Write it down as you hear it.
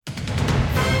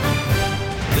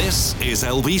This is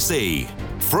LBC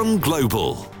from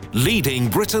Global, leading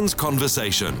Britain's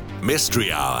conversation.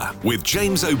 Mystery Hour with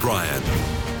James O'Brien.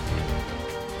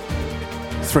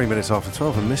 3 minutes after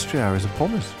 12 and Mystery Hour is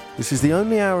upon us. This is the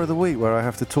only hour of the week where I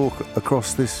have to talk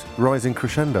across this rising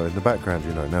crescendo in the background,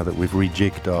 you know, now that we've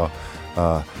rejigged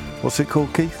our... what's it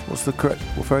called, Keith? What's the correct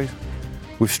phrase?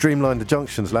 We've streamlined the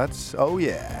junctions, lads. Oh,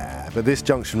 yeah. But this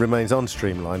junction remains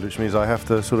unstreamlined, which means I have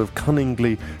to sort of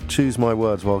cunningly choose my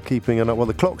words while keeping an... Well,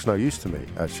 the clock's no use to me,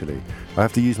 actually. I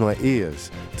have to use my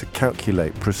ears to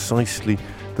calculate precisely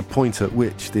the point at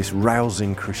which this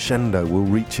rousing crescendo will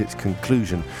reach its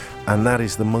conclusion. And that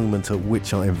is the moment at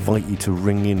which I invite you to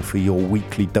ring in for your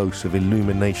weekly dose of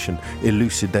illumination,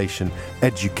 elucidation,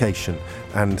 education,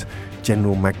 and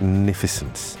general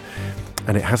magnificence.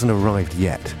 And it hasn't arrived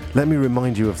yet. Let me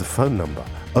remind you of the phone number,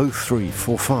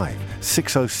 0345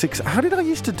 606. How did I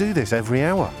used to do this every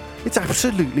hour? It's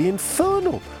absolutely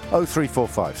infernal.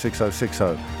 0345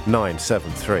 6060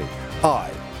 973.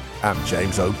 I am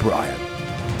James O'Brien.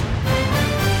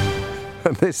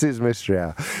 And this is Mystery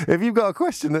Hour. If you've got a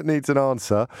question that needs an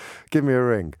answer, give me a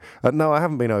ring. No, I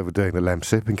haven't been overdoing the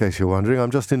Lemsip, in case you're wondering.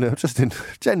 I'm just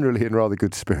generally in rather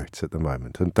good spirits at the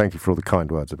moment. And thank you for all the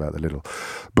kind words about the little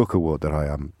book award that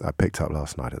I picked up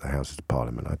last night at the Houses of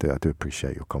Parliament. I do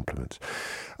appreciate your compliments.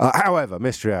 However,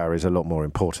 Mystery Hour is a lot more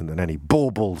important than any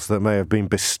baubles that may have been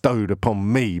bestowed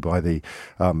upon me by the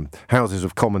Houses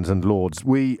of Commons and Lords.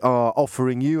 We are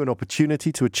offering you an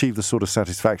opportunity to achieve the sort of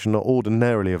satisfaction not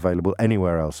ordinarily available anywhere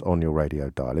else on your radio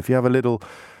dial. If you have a little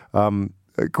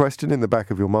question in the back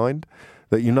of your mind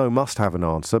that you know must have an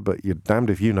answer, but you're damned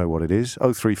if you know what it is,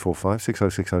 0345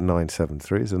 6060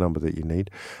 973 is the number that you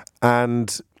need.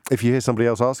 And if you hear somebody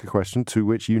else ask a question to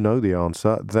which you know the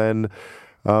answer, then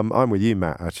I'm with you,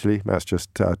 Matt, actually. Matt's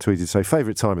just tweeted to say,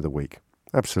 favourite time of the week.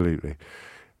 Absolutely.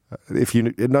 If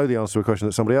you know the answer to a question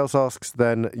that somebody else asks,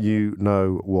 then you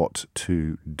know what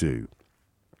to do.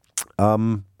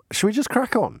 Should we just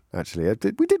crack on, actually?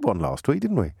 We did one last week,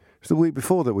 didn't we? It was the week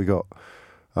before that we got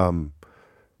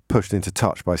pushed into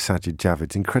touch by Sajid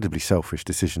Javid's incredibly selfish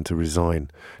decision to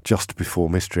resign just before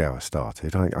Mystery Hour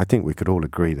started. I think we could all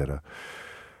agree that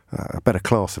a better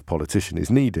class of politician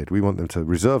is needed. We want them to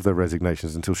reserve their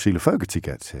resignations until Sheila Fogarty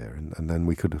gets here, and then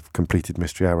we could have completed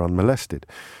Mystery Hour unmolested.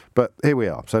 But here we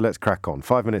are, so let's crack on.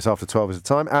 5 minutes after 12 is the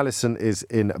time. Alison is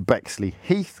in Bexley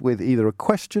Heath with either a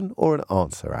question or an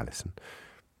answer, Alison.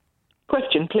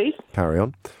 Question, please. Carry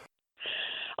on.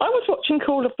 I was watching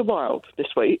Call of the Wild this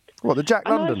week. What, the Jack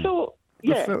London? I thought,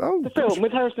 the film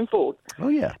with Harrison Ford. Oh,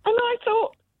 yeah. And I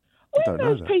thought, when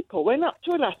those people went up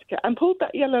to Alaska and pulled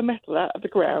that yellow metal out of the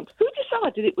ground, who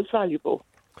decided it was valuable?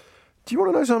 Do you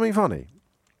want to know something funny?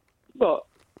 What?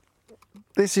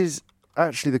 This is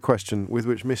actually the question with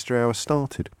which Mystery Hour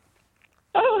started.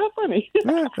 Oh, how funny.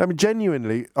 Yeah, I mean,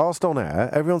 genuinely, asked on air,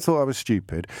 everyone thought I was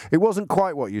stupid. It wasn't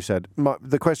quite what you said.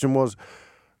 The question was,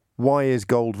 why is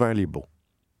gold valuable?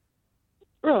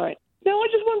 Right. Now, I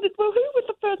just wondered, well, who was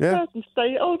the first person to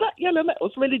say, oh, that yellow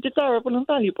metal's really desirable and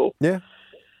valuable? Yeah.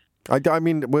 I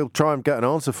mean, we'll try and get an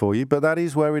answer for you, but that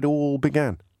is where it all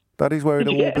began. That is where it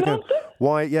all began.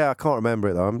 Why? Yeah, I can't remember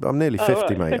it, though. I'm nearly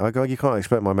 50, mate. You can't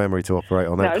expect my memory to operate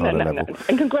on that kind of level. No.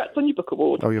 And congrats on your book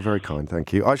award. Oh, you're very kind,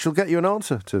 thank you. I shall get you an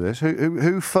answer to this.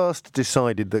 Who first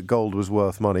decided that gold was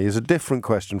worth money is a different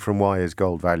question from why is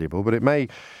gold valuable, but it may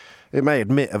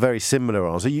admit a very similar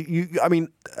answer. I mean,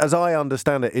 as I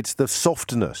understand it, it's the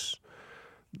softness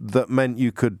that meant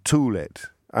you could tool it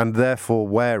and therefore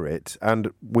wear it, and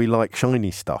we like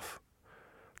shiny stuff.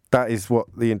 That is what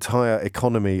the entire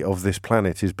economy of this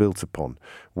planet is built upon.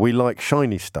 We like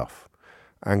shiny stuff,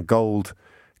 and gold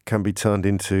can be turned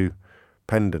into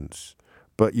pendants.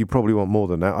 But you probably want more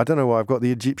than that. I don't know why I've got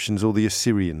the Egyptians or the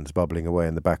Assyrians bubbling away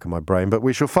in the back of my brain, but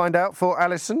we shall find out for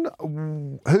Alison.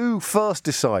 Who first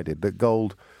decided that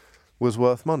gold was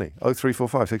worth money?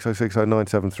 0345 6060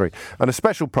 973. And a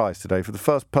special prize today for the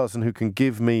first person who can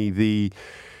give me the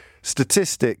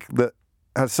statistic that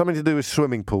has something to do with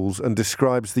swimming pools and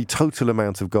describes the total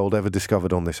amount of gold ever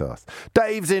discovered on this earth.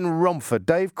 Dave's in Romford.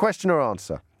 Dave, question or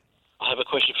answer? I have a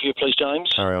question for you, please, James.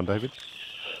 Carry on, David.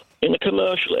 In a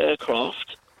commercial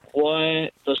aircraft, why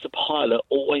does the pilot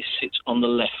always sit on the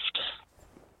left?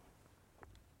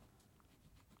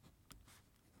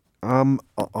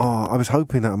 I was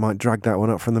hoping that I might drag that one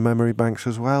up from the memory banks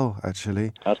as well,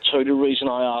 actually. I'll tell you the reason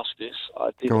I asked this. I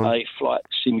did a flight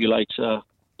simulator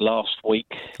last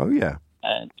week. Oh, yeah.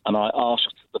 And I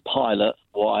asked the pilot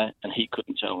why, and he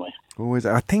couldn't tell me. Always.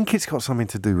 I think it's got something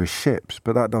to do with ships,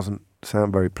 but that doesn't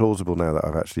sound very plausible now that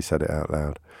I've actually said it out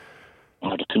loud.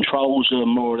 The controls are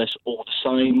more or less all the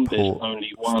same. There's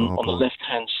only one on the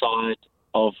left-hand side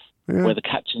of where the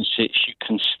captain sits, you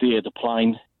can steer the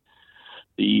plane.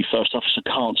 The first officer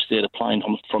can't steer the plane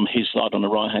from his side on the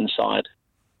right-hand side,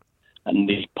 and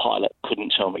the pilot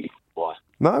couldn't tell me why.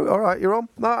 No, all right, you're on.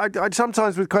 No, I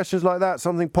sometimes with questions like that,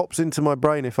 something pops into my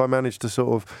brain if I manage to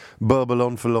sort of burble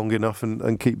on for long enough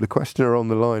and keep the questioner on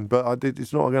the line. But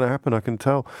it's not going to happen, I can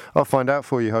tell. I'll find out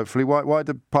for you, hopefully. Why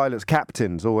do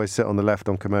captains always sit on the left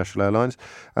on commercial airlines?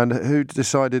 And who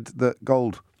decided that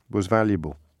gold was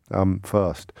valuable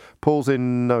first? Paul's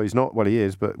in. No, he's not. Well, he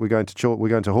is, but we're going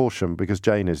to Horsham because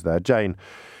Jane is there. Jane,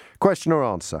 question or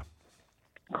answer?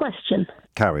 Question.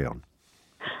 Carry on.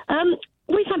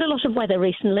 We've had a lot of weather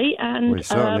recently, and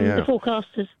the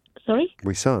forecasters... Sorry?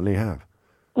 We certainly have.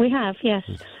 We have, yes.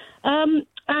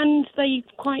 And they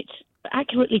quite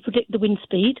accurately predict the wind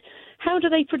speed. How do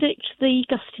they predict the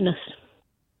gustiness?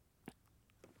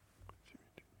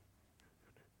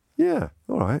 Yeah,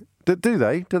 all right. Do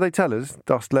they? Do they tell us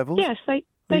dust levels? Yes, they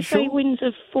say winds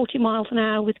of 40 miles an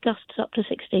hour with gusts up to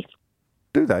 60.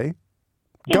 Do they?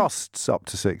 Yes. Gusts up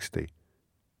to 60?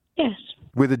 Yes.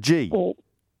 With a G?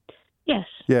 Yes.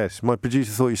 Yes, my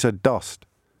producer thought you said dust.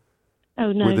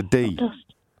 Oh, no. With a D?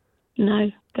 Dust. No,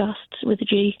 gusts with a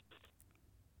G.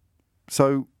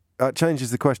 So that changes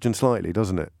the question slightly,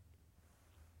 doesn't it?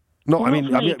 Not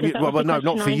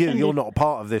for you. You're not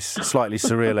part of this slightly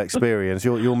surreal experience.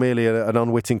 You're merely an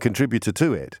unwitting contributor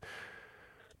to it.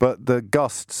 But the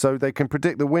gusts, so they can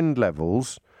predict the wind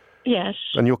levels. Yes.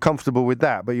 And you're comfortable with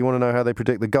that, but you want to know how they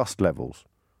predict the gust levels.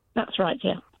 That's right,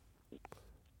 yeah.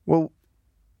 Well,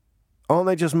 aren't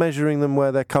they just measuring them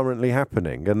where they're currently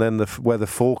happening, and then where the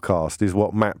forecast is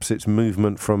what maps its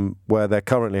movement from where they're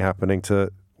currently happening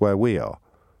to where we are?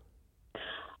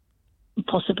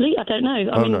 Possibly, I don't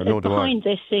know. Behind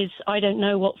this is I don't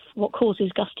know what causes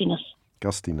gustiness.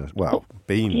 Gustiness. Well,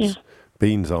 beans. Yeah.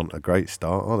 Beans aren't a great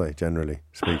start, are they? Generally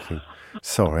speaking.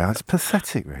 Sorry, it's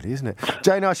pathetic, really, isn't it?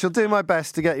 Jane, I shall do my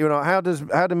best to get you an. How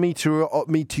do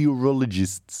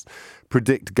meteorologists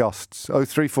predict gusts?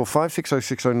 0345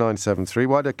 606 0973.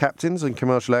 Why do captains and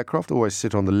commercial aircraft always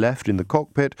sit on the left in the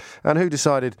cockpit? And who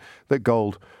decided that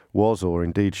gold was, or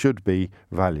indeed should be,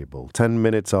 valuable? 10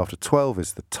 minutes after 12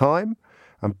 is the time.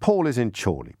 And Paul is in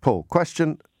Chorley. Paul,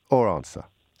 question or answer?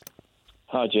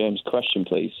 Hi, James. Question,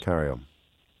 please. Carry on.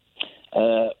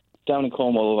 Down in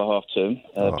Cornwall over half term,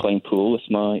 playing pool with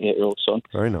my 8-year-old son.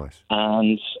 Very nice.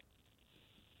 And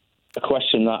a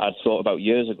question that I'd thought about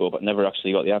years ago but never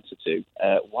actually got the answer to.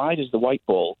 Why does the white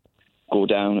ball go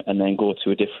down and then go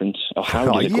to a different... Or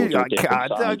how does it go to a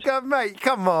different side? Mate,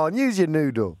 come on, use your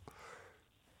noodle.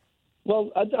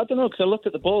 Well, I don't know, because I looked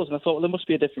at the balls and I thought, well, there must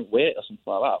be a different weight or something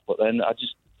like that. But then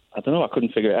I don't know, I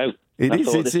couldn't figure it out.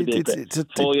 It's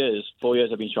 4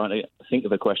 years I've been trying to think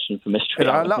of a question for mystery.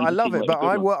 I love it, but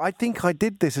I think I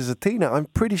did this as a teenager. I'm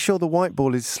pretty sure the white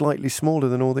ball is slightly smaller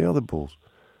than all the other balls.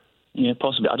 Yeah,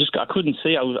 possibly. I couldn't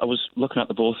see. I was looking at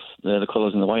the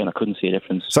colours and the white, and I couldn't see a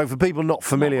difference. So for people not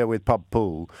familiar with pub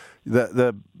pool,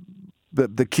 the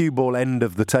cue ball end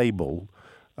of the table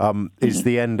is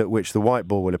the end at which the white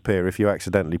ball will appear if you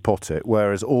accidentally pot it,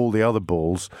 whereas all the other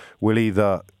balls will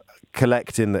either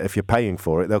collect if you're paying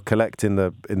for it, they'll collect in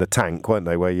the tank, won't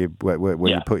they, where you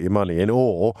put your money in,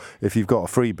 or if you've got a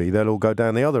freebie, they'll all go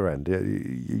down the other end.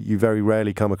 You very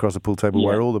rarely come across a pool table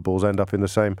where all the balls end up in the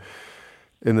same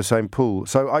pool.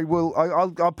 So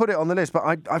I'll put it on the list, but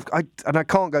I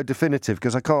can't go definitive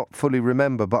because I can't fully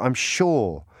remember, but I'm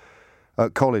sure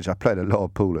at college I played a lot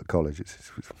of pool at college.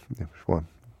 It's why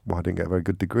I didn't get a very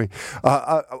good degree.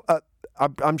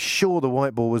 I'm sure the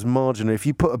white ball was marginal. If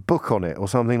you put a book on it or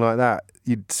something like that,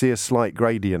 you'd see a slight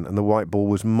gradient, and the white ball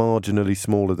was marginally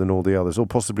smaller than all the others, or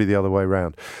possibly the other way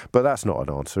round. But that's not an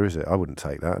answer, is it? I wouldn't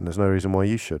take that, and there's no reason why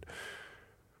you should.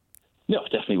 No, I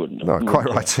definitely wouldn't. No, quite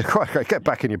right. Quite right. Get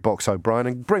back in your box, O'Brien,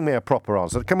 and bring me a proper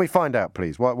answer. Can we find out,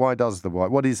 please? Why does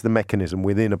what is the mechanism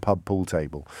within a pub pool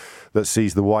table that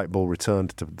sees the white ball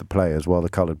returned to the players while the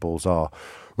coloured balls are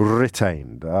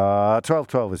retained?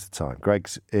 12:12 is the time.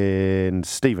 Greg's in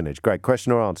Stevenage. Greg,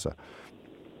 question or answer?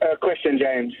 Question,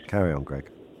 James. Carry on, Greg.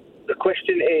 The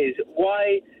question is,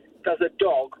 why does a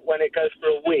dog, when it goes for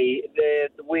a wee, the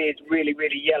wee is really,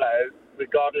 really yellow,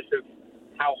 regardless of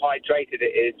how hydrated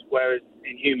it is, whereas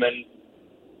in humans,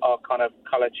 our kind of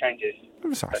colour changes?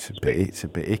 It's a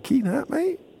bit icky, that,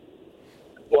 mate.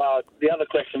 Well, the other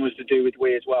question was to do with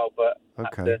wee as well, but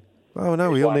okay. Oh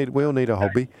no, we all need a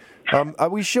hobby. Are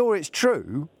we sure it's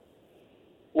true?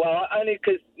 Well, only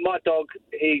because my dog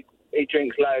he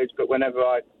drinks loads, but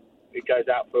whenever he goes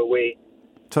out for a wee.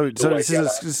 So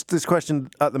this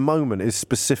question at the moment is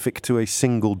specific to a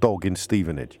single dog in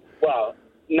Stevenage. Well,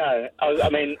 No, I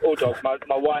mean all dogs. My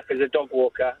wife is a dog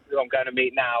walker who I'm going to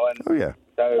meet now, and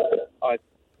so I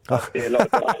see a lot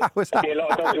of dogs. See a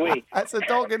lot of dogs wee. That's a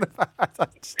dog in the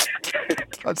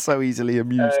I'm so easily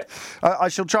amused. I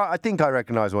shall try. I think I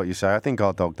recognise what you say. I think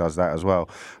our dog does that as well.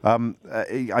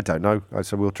 I don't know.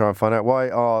 So we'll try and find out why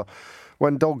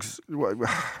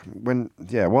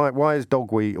is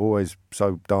dog wee always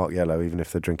so dark yellow, even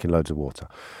if they're drinking loads of water?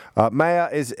 Maya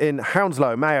is in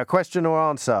Hounslow. Maya, question or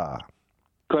answer?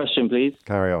 Question, please.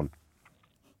 Carry on.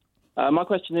 My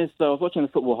question is, so I was watching the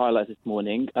football highlights this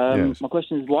morning. Yes. My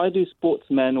question is, why do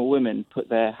sportsmen or women put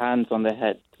their hands on their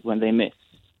head when they miss?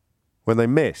 When they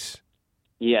miss?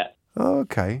 Yeah. Oh,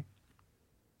 okay.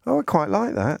 Oh, I quite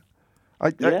like that.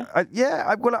 I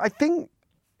think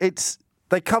it's...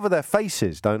 They cover their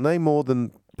faces, don't they, more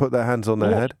than put their hands on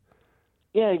their head?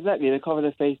 Yeah, exactly. They cover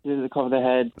their faces, they cover their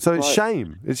head. So it's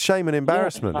shame. It's shame and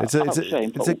embarrassment. Yeah,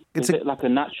 it's it like a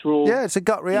natural... Yeah, it's a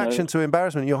gut reaction to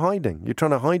embarrassment. You're hiding. You're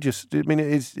trying to hide your... I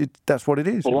mean, that's what it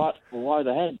is. Well, why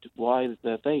the head? Why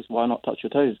the face? Why not touch your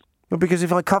toes? Well, because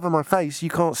if I cover my face, you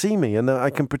can't see me, and I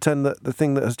can pretend that the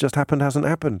thing that has just happened hasn't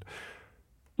happened.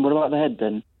 What about the head,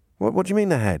 then? What do you mean,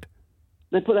 the head?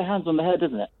 They put their hands on the head,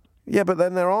 isn't it? Yeah, but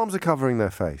then their arms are covering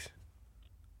their face.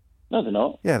 No, they're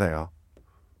not. Yeah, they are.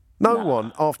 No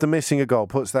one, after missing a goal,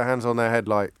 puts their hands on their head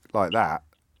like that.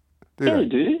 They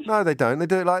do. No, they don't. They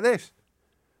do it like this.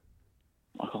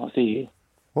 I can't see you.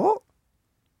 What?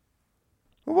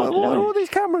 What are all these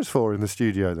cameras for in the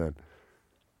studio, then?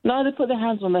 No, they put their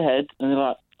hands on their head, and they're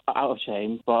like, out of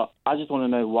shame, but I just want to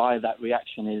know why that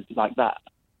reaction is like that.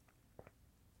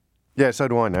 Yeah, so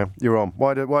do I now. You're on.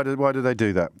 Why do they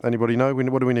do that? Anybody know?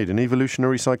 What do we need? An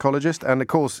evolutionary psychologist? And, of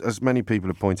course, as many people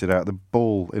have pointed out, the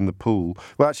ball in the pool...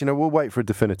 Well, actually, no, we'll wait for a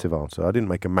definitive answer. I didn't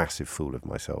make a massive fool of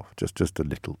myself. Just a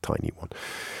little tiny one.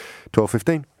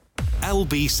 12:15.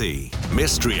 LBC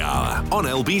Mystery Hour on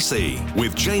LBC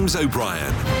with James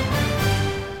O'Brien.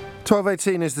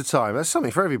 12:18 is the time. That's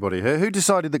something for everybody here. Who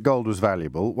decided that gold was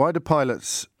valuable? Why do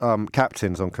pilots,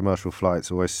 captains on commercial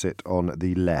flights always sit on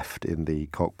the left in the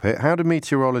cockpit? How do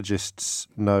meteorologists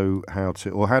know how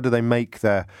do they make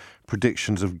their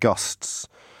predictions of gusts?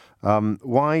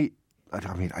 Why...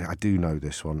 I mean, I do know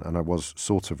this one, and I was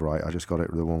sort of right. I just got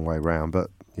it the wrong way round. But,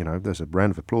 you know, there's a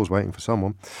round of applause waiting for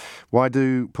someone. Why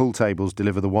do pool tables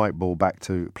deliver the white ball back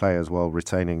to players while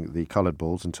retaining the coloured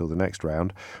balls until the next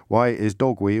round? Why is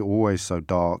dog wee always so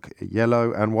dark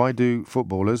yellow? And why do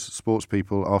footballers, sports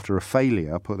people, after a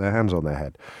failure, put their hands on their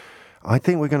head? I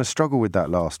think we're going to struggle with that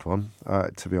last one,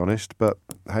 to be honest. But,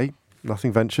 hey,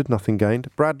 nothing ventured, nothing gained.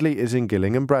 Bradley is in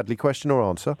Gillingham. Bradley, question or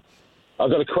answer? I've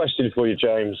got a question for you,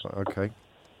 James. Okay.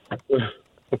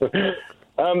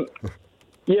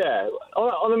 Yeah,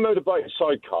 on a motorbike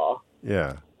sidecar.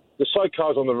 Yeah. The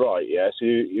sidecar's on the right, yeah. So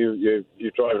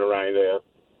you're driving around there,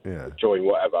 enjoying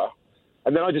whatever,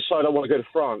 and then I decide I want to go to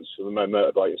France with my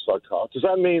motorbike and sidecar. Does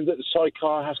that mean that the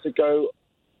sidecar has to go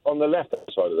on the left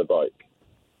side of the bike?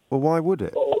 Well, why would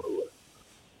it?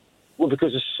 Well,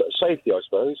 because of safety, I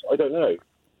suppose. I don't know.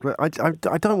 I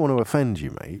don't want to offend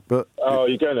you, mate, but... Oh,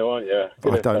 you're going to, aren't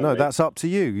you? I don't know. That's up to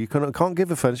you. You can't give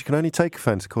offence. You can only take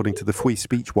offence, according to the Free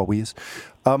Speech Warriors.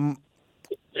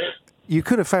 You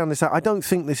could have found this out. I don't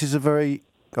think this is a very...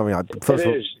 I mean, first of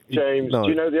all... It is, James. No. Do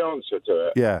you know the answer to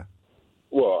it? Yeah.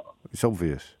 What? It's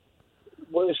obvious.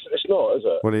 Well, it's not, is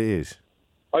it? Well, it is.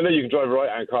 I know you can drive a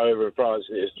right-hand car over in France,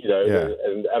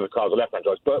 and other cars are left-hand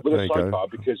drives, but with a sidecar,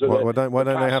 because of why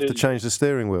don't they have to change the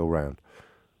steering wheel round?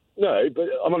 No, but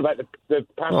I'm on about the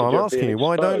passenger. No, I'm asking you,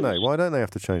 why don't they? Why don't they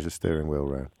have to change the steering wheel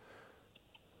round?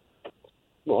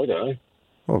 Well, I don't know.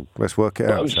 Well, let's work it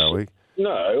out, shall we?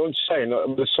 No, I'm just saying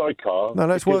the sidecar. No,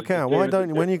 let's work out. Why don't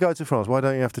you, when you go to France, why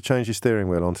don't you have to change your steering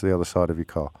wheel onto the other side of your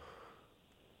car?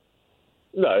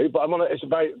 No, but I'm on it. It's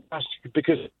about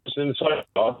because in the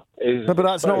sidecar is. No, but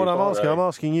that's not what I'm asking. I'm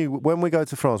asking you, when we go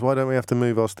to France, why don't we have to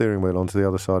move our steering wheel onto the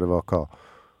other side of our car?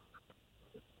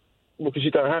 Well, because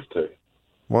you don't have to.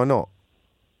 Why not?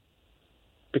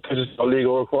 Because it's a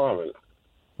legal requirement.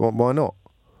 Well, why not?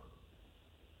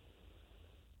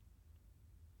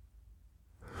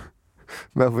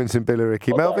 Melvin's in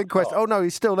Billericay. Melvin, question. Oh, no,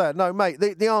 he's still there. No, mate,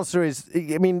 the answer is,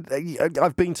 I mean,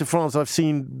 I've been to France. I've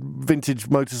seen vintage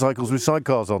motorcycles with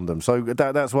sidecars on them. So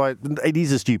that's why it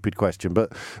is a stupid question,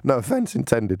 but no offence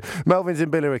intended. Melvin's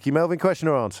in Billericay. Melvin, question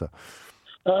or answer?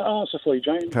 Answer for you,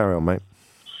 James. Carry on, mate.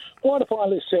 Why do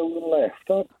pilots sit on the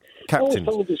left? Captains. I was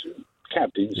told this,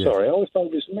 sorry. I was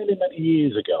told this many, many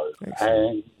years ago. Excellent.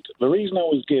 And the reason I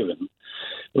was given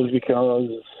was because,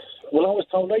 well, I was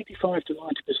told 85 to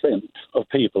 90% of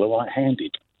people are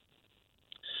right-handed.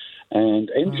 and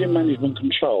engine management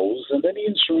controls and any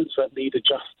instruments that need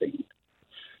adjusting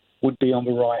would be on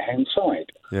the right-hand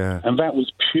side. Yeah. And that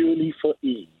was purely for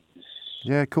ease.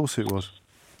 Yeah, of course it was.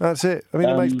 That's it. I mean,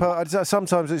 it makes part.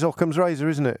 Sometimes it's Occam's razor,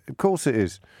 isn't it? Of course it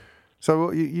is.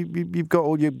 So you've got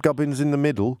all your gubbins in the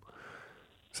middle.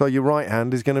 So your right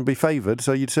hand is going to be favoured.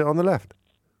 So you'd sit on the left.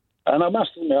 And I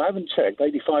must admit, I haven't checked.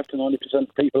 85 to 90%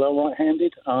 of people are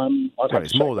right-handed.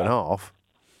 It's more than half.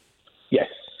 Yes.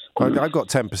 I've got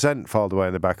 10% filed away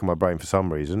in the back of my brain for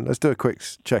some reason. Let's do a quick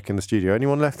check in the studio.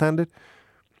 Anyone left-handed?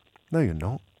 No, you're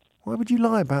not. Why would you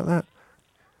lie about that?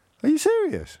 Are you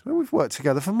serious? Well, we've worked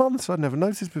together for months. I'd never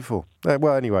noticed before.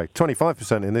 Well, anyway,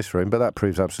 25% in this room, but that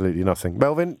proves absolutely nothing.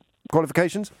 Melvin,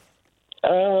 qualifications?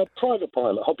 Private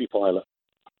pilot, hobby pilot.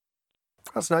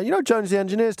 That's no. You know, Jones the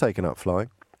engineer's taken up flying.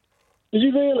 Is he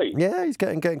really? Yeah, he's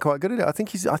getting quite good at it. I think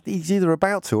he's either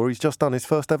about to or he's just done his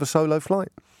first ever solo flight.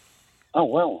 Oh,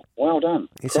 well done.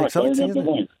 It's exciting, isn't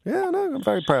it? Yeah, I know. I'm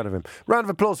very proud of him. Round of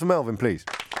applause for Melvin, please.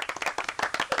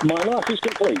 My life is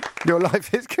complete. Your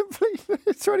life is complete.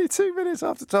 It's 22 minutes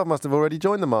after 12. Must have already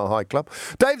joined the Mile High Club.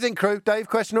 Dave's in crew. Dave,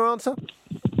 question or answer?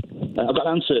 I've got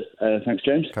an answer. Thanks,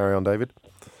 James. Carry on, David.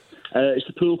 It's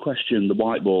the pool question, the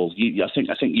white ball. I think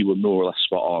you were more or less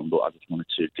spot on, but I just wanted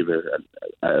to give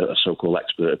a so-called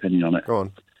expert opinion on it. Go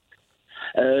on.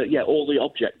 All the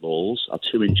object balls are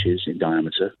 2 inches in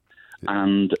diameter,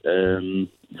 and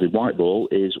the white ball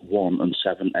is 1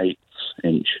 7/8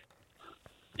 inch.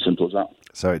 Simple as that.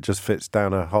 So it just fits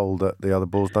down a hole that the other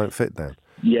balls don't fit down?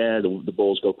 Yeah, the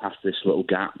balls go past this little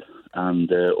gap,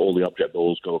 and all the object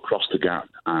balls go across the gap,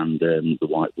 and the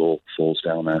white ball falls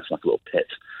down there. It's like a little pit,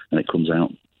 and it comes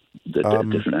out the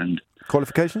different end.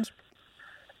 Qualifications?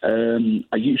 I'm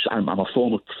a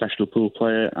former professional pool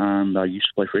player, and I used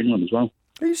to play for England as well.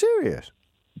 Are you serious?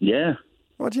 Yeah.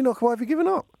 Why have you given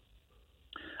up?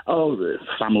 Oh, the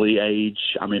family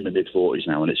age. I'm in my mid-40s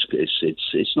now, and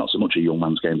it's not so much a young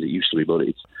man's game as it used to be, but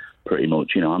it's pretty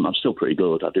much, I'm still pretty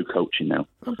good. I do coaching now.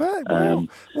 I bet. Wow.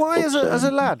 Why, as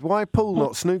a lad, why pool,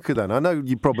 not snooker then? I know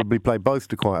you probably play both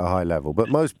to quite a high level, but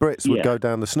most Brits would go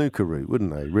down the snooker route,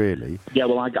 wouldn't they, really? Yeah,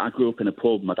 well, I grew up in a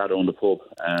pub. My dad owned a pub,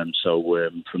 so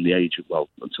from the age until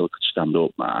I could stand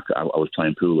up, I was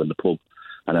playing pool in the pub.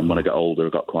 And then when I got older, I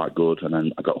got quite good, and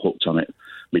then I got hooked on it.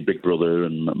 My big brother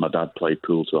and my dad played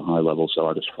pool to a high level, so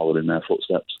I just followed in their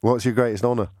footsteps. What's your greatest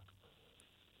honour?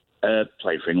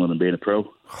 Playing for England and being a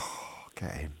pro.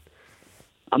 Okay.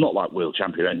 I'm not like world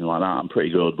champion or anything like that. I'm pretty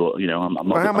good, but, I'm not.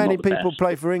 Well, how many people best.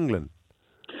 Play for England?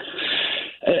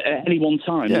 At any one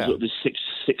time, there's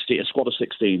 60, a squad of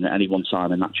 16 at any one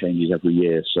time, and that changes every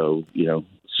year, so, Yeah,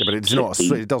 but it's not.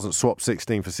 It doesn't swap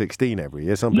 16 for 16 every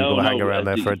year. Some people hang around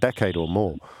there for a decade or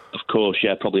more. Of course,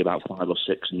 yeah, probably about 5 or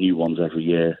 6 new ones every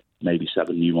year, maybe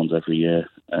 7 new ones every year.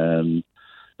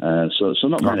 So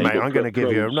not many. Mate, I'm going to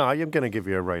give you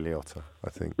a Ray Liotta, I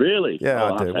think. Really?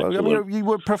 Yeah, I do. Well, you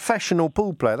were a professional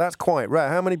pool player. That's quite rare.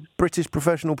 How many British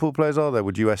professional pool players are there?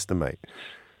 Would you estimate?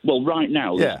 Well, right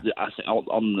now, I think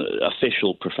on the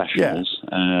official professionals,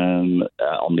 on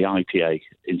the IPA,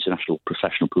 International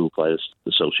Professional Pool Players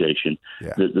Association,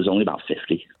 there's only about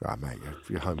 50. Right, mate,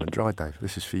 you're home and dry, Dave.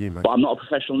 This is for you, mate. But I'm not a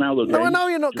professional now, though, James. No, I know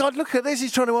you're not. God, look at this.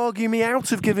 He's trying to argue me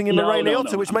out of giving him a Ray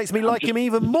Liotta, which makes me like him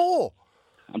even more.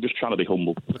 I'm just trying to be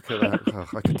humble. Look at that.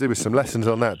 I could do with some lessons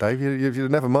on that, Dave. You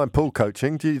never mind pool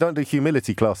coaching. You don't do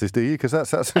humility classes, do you? Because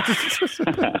that's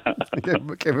give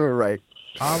him a Ray.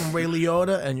 I'm Ray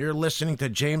Liotta, and you're listening to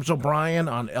James O'Brien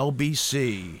on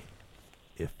LBC.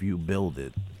 If you build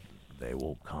it, they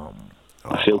will come.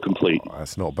 I feel complete.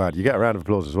 That's not bad. You get a round of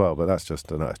applause as well, but that's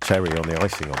just a cherry on the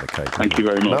icing on the cake. Thank you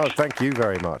very much. No, thank you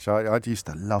very much. I used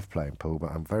to love playing pool,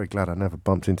 but I'm very glad I never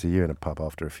bumped into you in a pub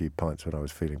after a few pints when I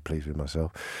was feeling pleased with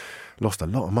myself. Lost a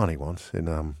lot of money once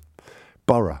in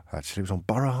Borough, actually. It was on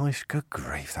Borough High School. Good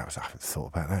grief, I haven't thought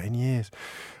about that in years.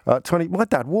 My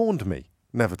dad warned me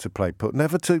never to play pool,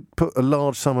 never to put a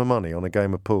large sum of money on a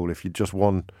game of pool if you just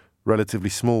won relatively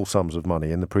small sums of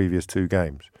money in the previous 2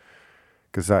 games.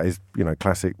 Because that is,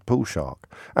 classic pool shark.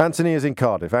 Anthony is in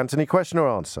Cardiff. Anthony, question or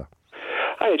answer?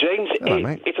 Hi, James. Hello,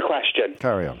 mate. It's a question.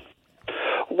 Carry on.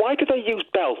 Why do they use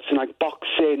belts in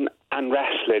boxing and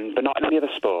wrestling, but not in any other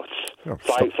sports?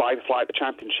 Fly the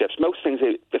championships. Most things,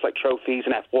 it's like trophies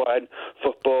in F1,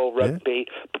 football, rugby.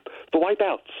 Yeah. But why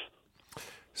belts?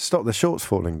 Stop the shorts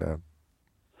falling down.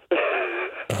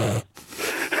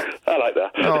 I like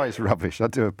that. Oh, it's rubbish. I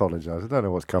do apologise. I don't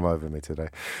know what's come over me today.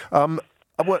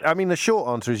 The short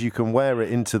answer is you can wear it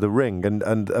into the ring,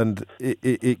 and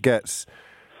it gets,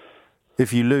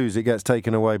 if you lose, it gets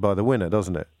taken away by the winner,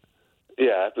 doesn't it?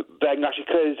 Yeah, but then actually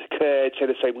could say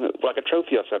the same like a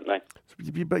trophy or something.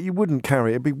 But you wouldn't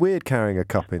carry it. It'd be weird carrying a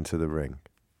cup into the ring.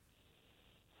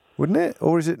 Wouldn't it?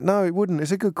 Or is it? No, it wouldn't.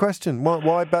 It's a good question.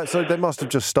 Why back? So they must have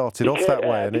just started off that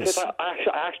way. And because I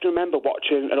actually remember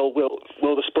watching an old Will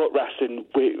the Sport wrestling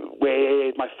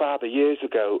with my father years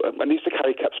ago, and they used to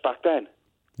carry cups back then.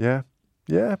 Yeah.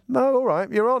 Yeah. No, all right.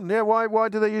 You're on. Yeah, why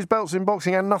do they use belts in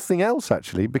boxing and nothing else,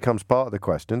 actually, becomes part of the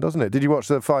question, doesn't it? Did you watch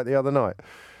the fight the other night?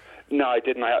 No, I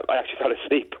didn't. I actually fell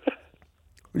asleep.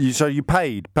 So you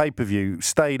paid pay-per-view,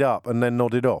 stayed up, and then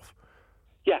nodded off?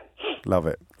 Yeah. Love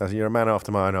it. You're a man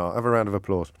after my own heart. Have a round of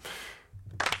applause.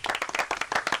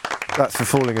 That's for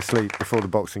falling asleep before the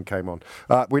boxing came on.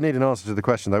 We need an answer to the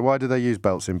question, though. Why do they use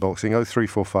belts in boxing?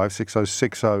 0345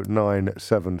 6060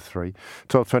 973.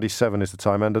 12:27 is the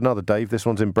time. And another Dave. This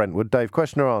one's in Brentwood. Dave,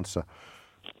 question or answer?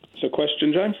 So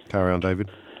question, James? Carry on,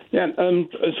 David. Yeah,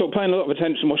 sort of paying a lot of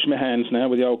attention, washing my hands now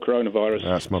with the old coronavirus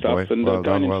That's my stuff, boy. and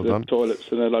going into the toilets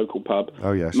in a local pub.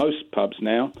 Oh, yes. Most pubs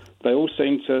now, they all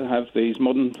seem to have these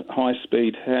modern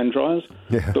high-speed hand dryers,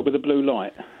 but with a blue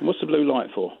light. What's the blue light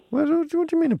for? What do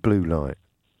you mean a blue light?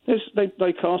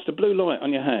 They cast a blue light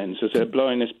on your hands as they're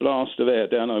blowing this blast of air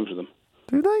down over them.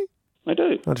 Do they? They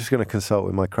do. I'm just going to consult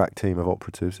with my crack team of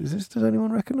operatives. Does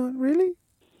anyone recognise? Really?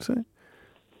 So,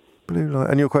 blue light.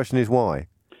 And your question is why?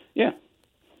 Yeah.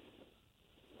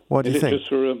 Why do you think? Is it just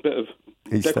for a bit of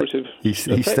decorative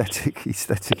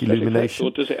aesthetic illumination?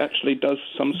 Or does it actually do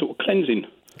some sort of cleansing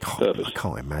service? I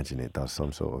can't imagine it does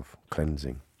some sort of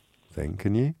cleansing thing,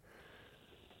 can you?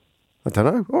 I don't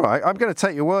know. All right, I'm going to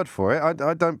take your word for it.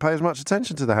 I don't pay as much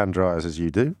attention to the hand dryers as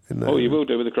you do. You will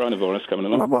do with the coronavirus coming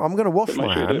along. I'm going to wash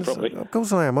my hands. Of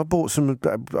course I am. I bought some,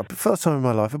 first time in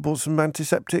my life, I bought some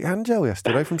antiseptic hand gel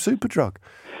yesterday from Superdrug.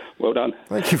 Well done.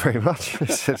 Thank you very much.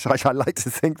 I like to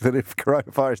think that if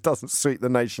coronavirus doesn't sweep the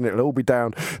nation, it'll all be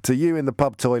down to you in the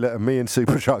pub toilet and me in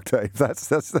Superdrug, Dave.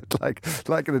 That's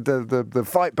like the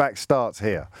fight back starts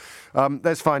here.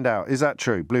 Let's find out. Is that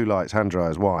true? Blue lights, hand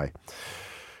dryers, why?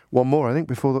 One more, I think,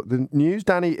 before the news.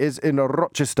 Danny is in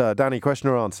Rochester. Danny, question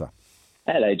or answer?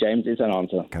 Hello, James. It's an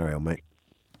answer. Carry on, mate.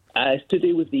 It's to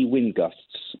do with the wind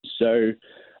gusts. So,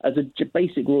 as a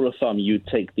basic rule of thumb, you'd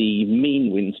take the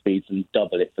mean wind speeds and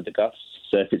double it for the gusts.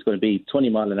 So if it's going to be 20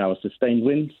 mile an hour sustained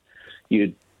winds,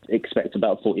 you'd expect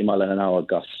about 40 mile an hour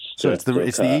gusts. So it's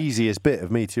the easiest bit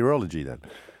of meteorology then?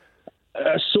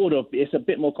 Sort of. It's a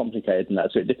bit more complicated than that.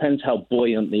 So it depends how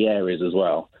buoyant the air is as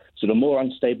well. So the more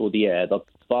unstable the air, the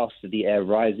faster the air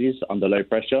rises under low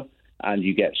pressure, and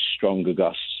you get stronger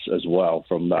gusts as well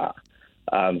from that.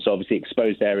 So obviously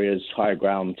exposed areas, higher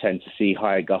ground, tend to see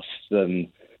higher gusts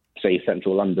than, say,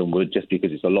 central London would, just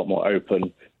because it's a lot more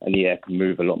open and the air can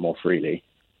move a lot more freely.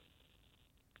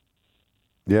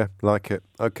 Yeah, like it.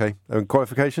 Okay. And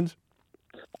qualifications?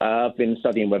 I've been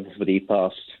studying weather for the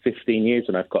past 15 years,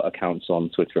 and I've got accounts on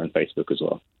Twitter and Facebook as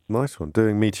well. Nice one.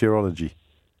 Doing meteorology?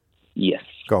 Yes.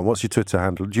 Go on, what's your Twitter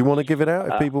handle? Do you want to give it out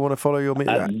if people want to follow your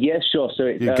Yeah, sure. So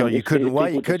you couldn't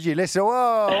wait, could you? Listen, whoa,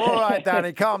 all right,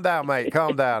 Danny, calm down, mate,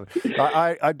 calm down.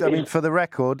 I mean, for the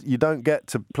record, you don't get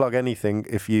to plug anything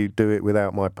if you do it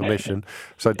without my permission.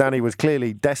 So Danny was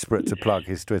clearly desperate to plug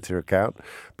his Twitter account,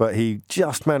 but he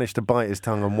just managed to bite his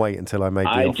tongue and wait until I made the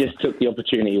offer. I just took the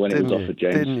opportunity when it was offered,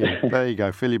 James. Didn't you? There you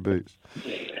go, fill your boots.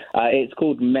 It's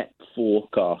called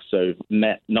Met4Cast, so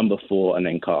Met number 4 and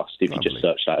then cast. If you just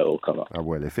search that, it'll come up. I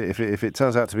will. If it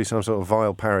turns out to be some sort of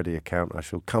vile parody account, I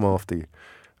shall come after you.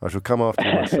 I shall come after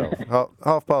you myself.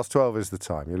 12:30 is the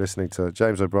time. You're listening to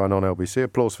James O'Brien on LBC.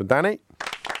 Applause for Danny.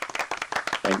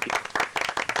 Thank you.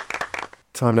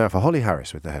 Time now for Holly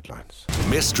Harris with the headlines.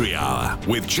 Mystery Hour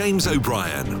with James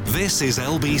O'Brien. This is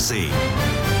LBC.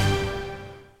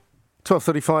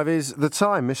 12:35 is the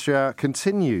time. Mystery Hour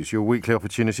continues your weekly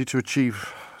opportunity to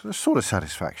achieve a sort of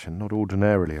satisfaction not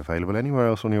ordinarily available anywhere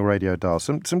else on your radio dial.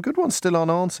 Some good ones still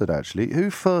unanswered, actually. Who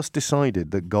first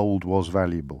decided that gold was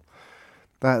valuable?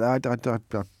 I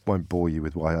won't bore you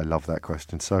with why I love that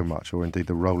question so much, or indeed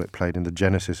the role it played in the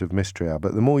genesis of Mystery Hour.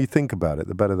 But the more you think about it,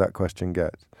 the better that question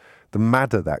gets. The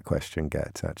madder that question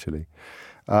gets, actually.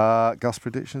 Gust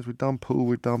predictions we've done, pool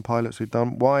we've done, pilots we've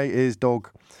done. Why is dog...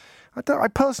 I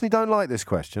personally don't like this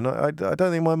question. I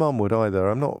don't think my mum would either.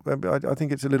 I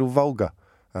think it's a little vulgar,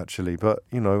 actually. But,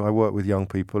 you know, I work with young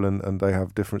people and they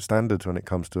have different standards when it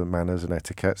comes to manners and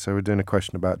etiquette. So we're doing a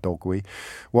question about dog wee.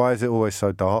 Why is it always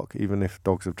so dark, even if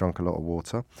dogs have drunk a lot of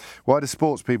water? Why do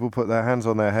sports people put their hands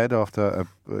on their head after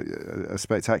a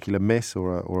spectacular miss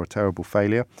or a terrible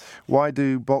failure? Why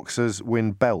do boxers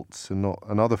win belts and not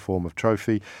another form of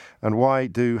trophy? And why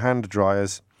do hand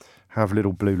dryers have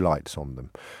little blue lights on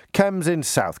them? Kem's in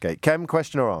Southgate. Kem,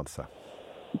 question or answer?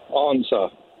 Answer.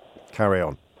 Carry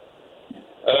on.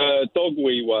 Dog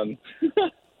wee one.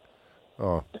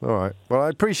 Oh, all right. Well, I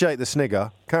appreciate the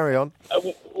snigger. Carry on.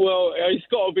 Well, it's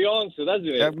got to be answered, hasn't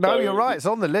it? No, you're right. It's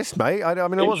on the list, mate. I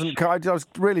mean, I was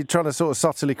really trying to sort of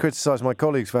subtly criticise my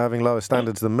colleagues for having lower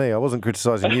standards than me. I wasn't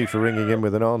criticising you for ringing in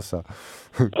with an answer.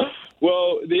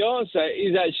 Well, the answer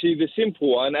is actually the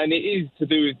simple one, and it is to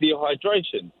do with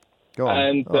dehydration. Go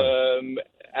on.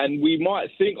 And we might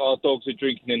think our dogs are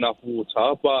drinking enough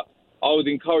water, but I would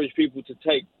encourage people to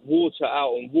take water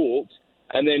out on walks,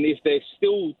 and then if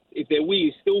their wee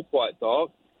is still quite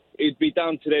dark, it'd be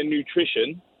down to their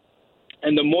nutrition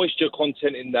and the moisture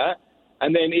content in that.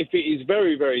 And then if it is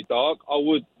very, very dark, I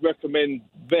would recommend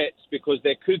vets, because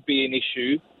there could be an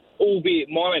issue, albeit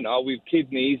minor, with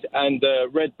kidneys, and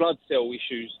red blood cell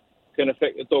issues can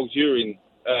affect the dog's urine,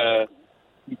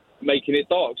 making it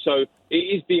dark. So it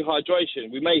is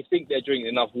dehydration. We may think they're drinking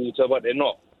enough water, but they're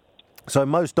not. So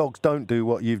most dogs don't do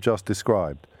what you've just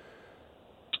described?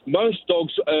 Most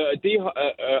dogs,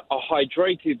 a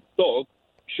hydrated dog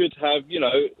should have,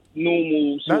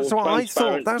 normal sort of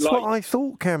transparent That's light. what I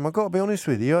thought, Cam. I've got to be honest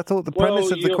with you. I thought the premise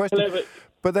of the question... Clever.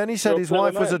 But then he said his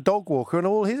wife was a dog walker, and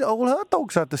all her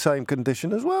dogs had the same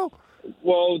condition as well.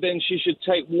 Well, then she should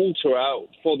take water out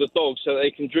for the dogs so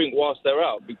they can drink whilst they're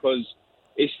out, because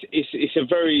it's a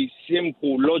very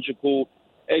simple, logical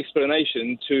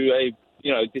explanation to a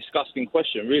disgusting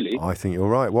question, really. I think you're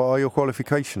right. What are your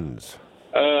qualifications?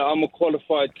 I'm a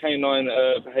qualified canine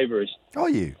behaviourist. Are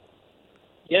you?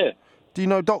 Yeah. Do you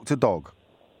know Dr. Dog?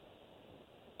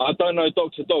 I don't know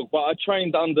Dr. Dog, but I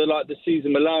trained under the Cesar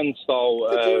Milan style.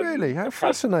 Did you really? How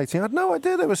fascinating. I had no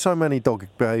idea there were so many dog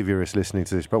behaviourists listening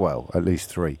to this. But, well, at least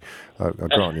 3. I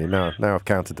grant you. Now I've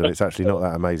counted them. It's actually not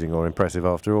that amazing or impressive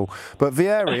after all. But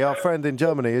Vieri, our friend in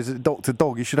Germany, is Dr.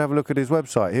 Dog. You should have a look at his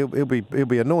website. He'll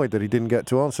be annoyed that he didn't get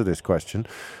to answer this question.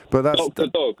 But that's Dr.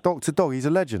 Dog. Dr. Dog, he's a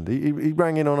legend. He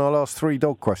rang in on our last 3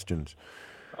 dog questions.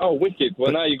 Oh, wicked.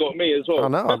 Well, now you got me as well. I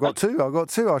know, I've got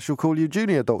 2. I shall call you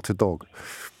Junior Dr. Dog.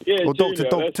 Yeah, or Junior, Dr.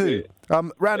 Dog 2.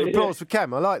 Round of applause for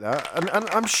Cam. I like that. And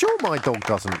I'm sure my dog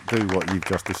doesn't do what you've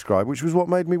just described, which was what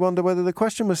made me wonder whether the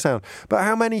question was sound. But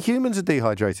how many humans are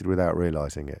dehydrated without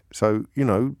realising it? So,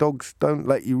 dogs don't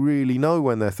let you really know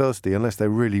when they're thirsty unless they're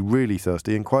really, really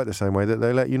thirsty, in quite the same way that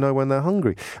they let you know when they're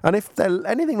hungry. And if they're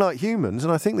anything like humans,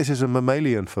 and I think this is a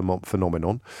mammalian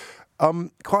phenomenon,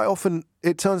 quite often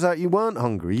it turns out you weren't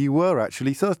hungry, you were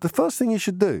actually thirsty. The first thing you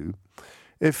should do,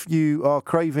 if you are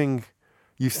craving,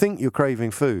 you think you're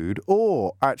craving food,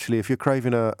 or actually if you're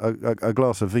craving a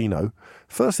glass of vino,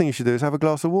 first thing you should do is have a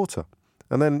glass of water.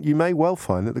 And then you may well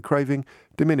find that the craving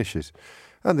diminishes.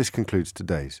 And this concludes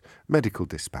today's Medical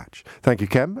Dispatch. Thank you,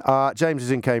 Kem. James is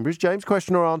in Cambridge. James,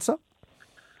 question or answer?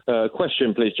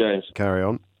 Question, please, James. Carry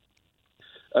on.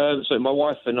 So my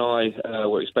wife and I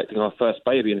were expecting our first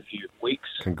baby in a few weeks.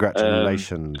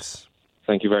 Congratulations.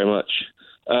 Thank you very much.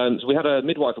 So we had a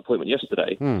midwife appointment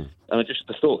yesterday, and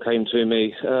the thought came to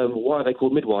me, why are they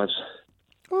called midwives?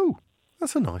 Oh,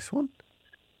 that's a nice one,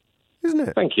 isn't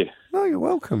it? Thank you. No, you're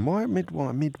welcome. Why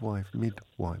midwife? I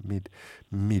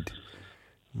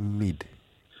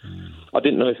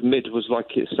didn't know if mid was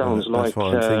like it sounds that's like.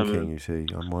 What I'm thinking, you see.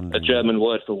 I'm wondering. A German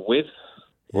word for with.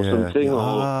 Or something.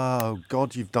 Oh,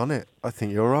 God, you've done it. I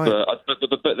think you're right.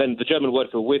 But then the German word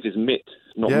for with is mit,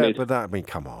 not mid. Yeah, but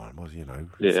come on,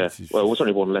 Yeah, well, it's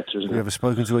only one letter, isn't it? Have you ever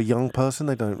spoken to a young person?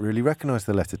 They don't really recognise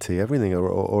the letter T. Everything,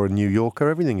 or a New Yorker,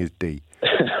 everything is D.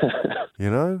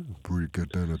 Before you get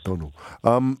down a tunnel.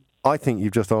 I think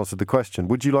you've just answered the question.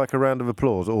 Would you like a round of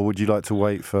applause, or would you like to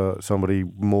wait for somebody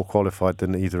more qualified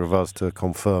than either of us to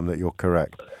confirm that you're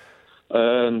correct?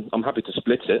 I'm happy to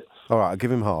split it. All right, I'll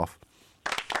give him half.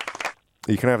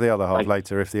 You can have the other half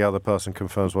later if the other person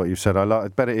confirms what you've said. I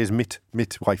bet it is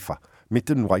Mitwifer.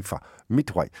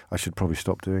 Mitwife. I should probably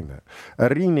stop doing that.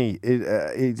 Irini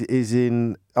is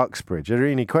in Uxbridge.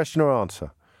 Irini, question or answer?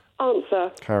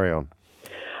 Answer. Carry on.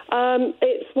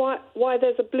 It's why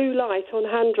there's a blue light on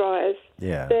hand dryers.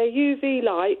 Yeah. They're UV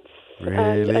lights.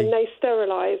 Really? And they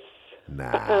sterilise.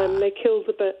 Nah. They kill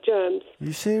the germs. Are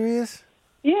you serious?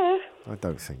 Yeah. I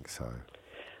don't think so.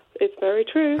 It's very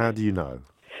true. How do you know?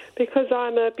 Because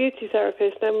I'm a beauty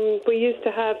therapist, and we used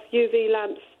to have UV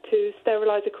lamps to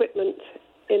sterilise equipment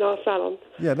in our salon.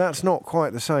 Yeah, that's not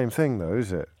quite the same thing, though,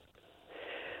 is it?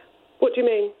 What do you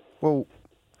mean? Well,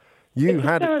 you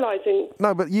had sterilising.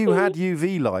 No, but you had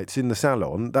UV lights in the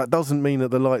salon. That doesn't mean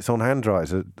that the lights on hand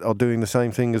dryers are doing the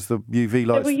same thing as the UV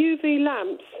lights. They were UV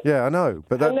lamps. Yeah, I know,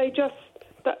 but and they just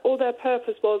all their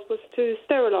purpose was to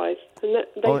sterilise, and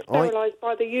they sterilise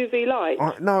by the UV light.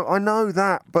 I know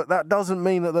that, but that doesn't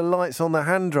mean that the lights on the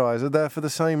hand dryers are there for the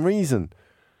same reason.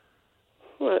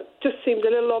 Well, it just seemed a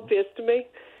little obvious to me.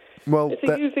 Well, it's a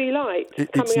UV light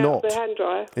coming out of the hand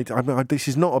dryer. This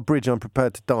is not a bridge I'm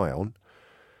prepared to die on,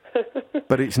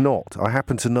 but it's not. I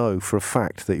happen to know for a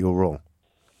fact that you're wrong.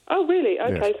 Oh, really?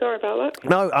 Okay, yes. Sorry about that.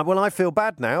 No, well, I feel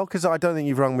bad now because I don't think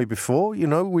you've rung me before. You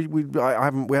know, we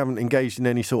haven't engaged in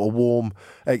any sort of warm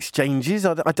exchanges.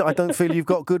 I don't feel you've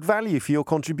got good value for your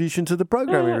contribution to the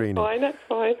programme, Irina. That's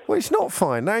fine. Well, it's not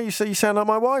fine. Now you sound like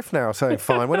my wife now saying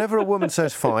fine. Whenever a woman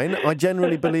says fine, I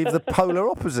generally believe the polar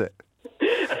opposite.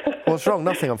 What's wrong?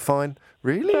 Nothing. I'm fine.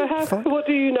 Really? So what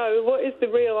do you know? What is the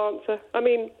real answer? I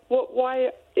mean, why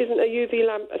isn't a UV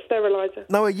lamp a steriliser?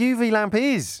 No, a UV lamp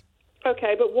is.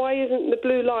 Okay, but why isn't the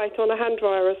blue light on a hand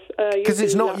dryer because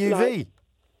it's not UV. Light?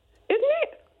 Isn't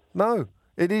it? No,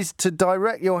 it is to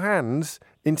direct your hands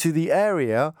into the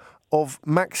area of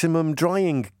maximum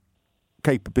drying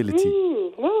capability.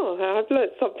 Well, I've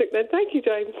learnt something then. Thank you,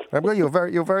 James. Well, you're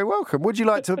very welcome. Would you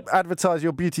like to advertise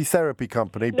your beauty therapy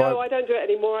company? No, I don't do it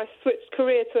anymore. I switched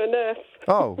career to a nurse.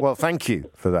 Oh, well, thank you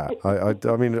for that.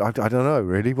 I mean, I don't know,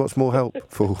 really. What's more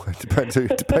helpful? It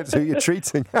depends who you're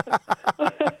treating.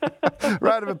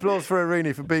 Round of applause for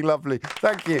Irina for being lovely.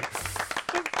 Thank you.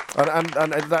 And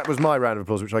that was my round of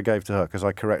applause, which I gave to her because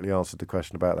I correctly answered the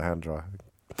question about the hand dryer.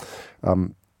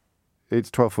 It's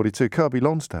 12:42. Kirby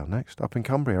Lonsdale next, up in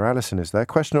Cumbria. Alison is there.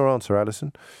 Question or answer,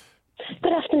 Alison?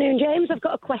 Good afternoon, James. I've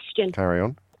got a question. Carry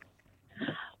on.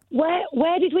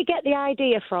 Where did we get the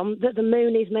idea from that the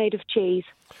moon is made of cheese?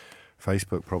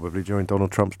 Facebook, probably, during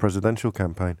Donald Trump's presidential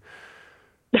campaign.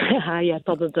 Yeah,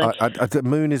 probably. The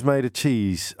moon is made of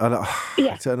cheese.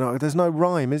 Yeah. There's no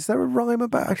rhyme. Is there a rhyme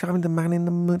about having the man in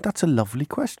the moon? That's a lovely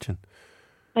question.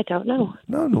 I don't know.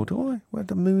 No, nor do I. Where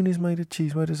the moon is made of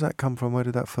cheese, where does that come from? Where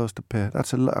did that first appear?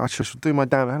 I should do my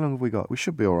damn... How long have we got? We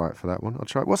should be all right for that one. I'll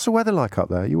try. What's the weather like up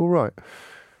there? Are you all right?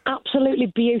 Absolutely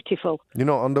beautiful. You're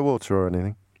not underwater or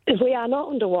anything? We are not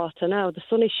underwater, no. The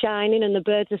sun is shining and the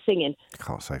birds are singing.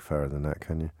 Can't say fairer than that,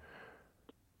 can you?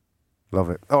 Love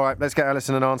it. All right, let's get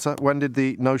Alison an answer. When did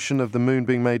the notion of the moon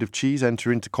being made of cheese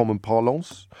enter into common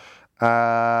parlance?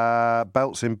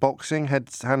 Belts in boxing,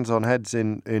 hands on heads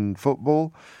in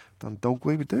football. Dundalk,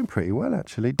 we were doing pretty well,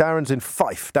 actually. Darren's in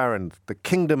Fife. Darren, the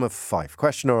Kingdom of Fife.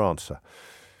 Question or answer?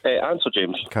 Answer,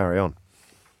 James. Carry on.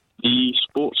 The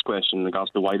sports question in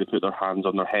regards to why they put their hands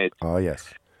on their head. Oh,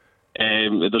 yes.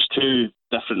 There's two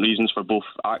different reasons for both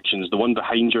actions. The one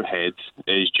behind your head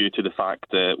is due to the fact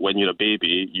that when you're a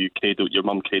baby, your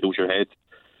mum cradles your head.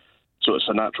 So it's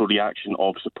a natural reaction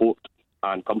of support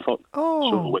and comfort.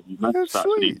 Oh, so when you miss, that's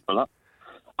the reason for that.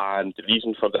 And the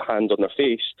reason for the hands on their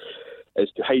face is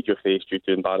to hide your face due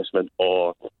to embarrassment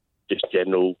or just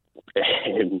general,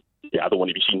 I don't want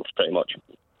to be seen, pretty much.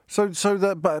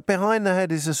 So but behind the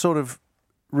head is a sort of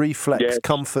reflex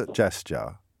comfort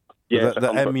gesture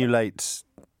that emulates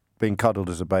being cuddled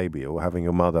as a baby or having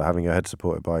your head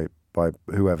supported by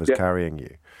whoever's carrying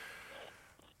you.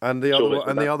 And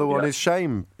the other one is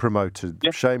shame promoted,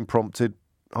 shame prompted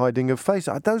hiding of face.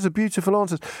 Those are beautiful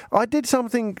answers. I did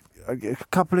something a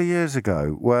couple of years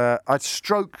ago where I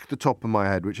stroked the top of my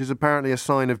head, which is apparently a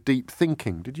sign of deep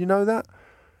thinking. Did you know that?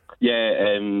 Yeah,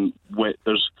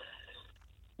 there's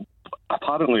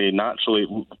apparently naturally,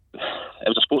 it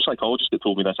was a sports psychologist that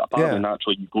told me this. Apparently,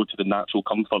 naturally, you go to the natural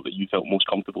comfort that you felt most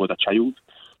comfortable as a child.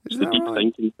 It's the deep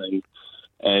thinking thing.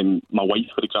 My wife,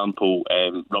 for example,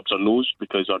 rubs her nose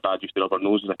because her dad used to rub her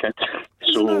nose as a kid.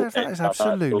 That is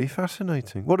absolutely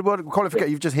fascinating. What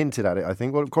qualifications? You've just hinted at it, I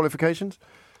think. What qualifications?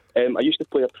 I used to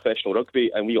play a professional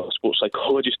rugby, and we got a sports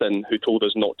psychologist in who told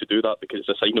us not to do that because it's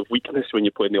a sign of weakness when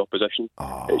you play in the opposition.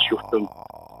 It shows them.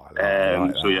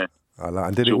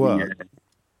 And did it work?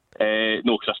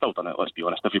 No, because I've still done it, let's be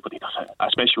honest. Everybody does it.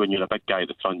 Especially when you're a big guy at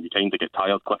the front, you kind of get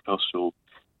tired quicker, so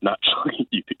naturally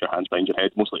you put your hands behind your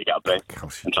head, mostly to get a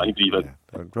breath and try and breathe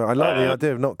in. I like the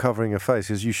idea of not covering your face,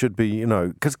 because you should be,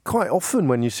 because quite often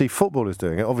when you see footballers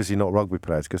doing it, obviously not rugby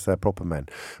players because they're proper men,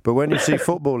 but when you see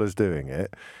footballers doing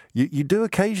it, you do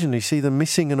occasionally see them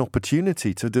missing an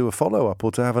opportunity to do a follow-up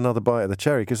or to have another bite of the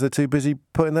cherry because they're too busy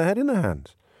putting their head in their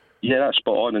hands. Yeah, that's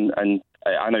spot on, and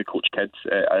I now coach kids.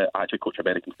 I actually coach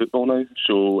American football now,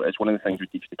 so it's one of the things we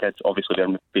teach the kids. Obviously, their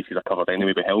faces are covered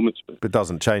anyway with helmets. But it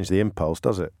doesn't change the impulse,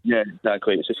 does it? Yeah,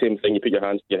 exactly. It's the same thing. You put your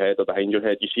hands to your head or behind your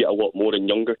head. You see it a lot more in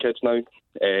younger kids now.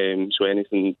 So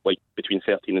anything like between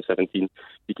 13 and 17,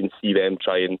 you can see them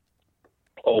try and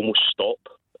almost stop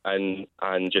and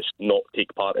just not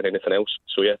take part in anything else.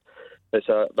 So yeah, but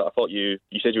I thought you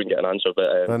said you wouldn't get an answer,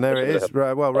 but and there it is.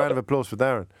 Right, well, round of applause for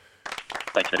Darren.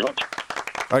 Thanks very much.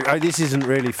 This isn't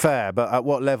really fair, but at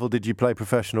what level did you play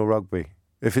professional rugby?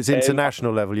 If it's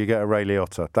international level, you get a Ray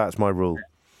Liotta. That's my rule.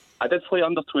 I did play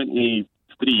under-23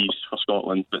 threes for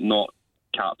Scotland, but not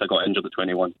capped. I got injured at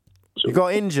 21. So, you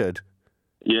got injured?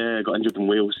 Yeah, I got injured in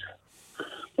Wales.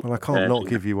 Well, I can't not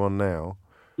give you one now.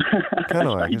 Can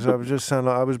I? Because I was just sound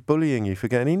like I was bullying you for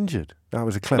getting injured. That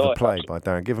was a clever play by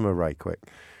Darren. Give him a Ray quick.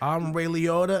 I'm Ray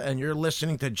Liotta, and you're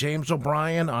listening to James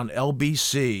O'Brien on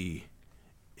LBC.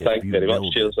 Thank you very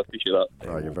much. Cheers. I appreciate that.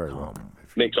 Oh, you're very welcome.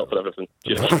 Makes up for everything.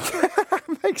 Cheers.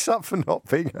 Makes up for not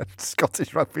being a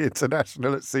Scottish Rugby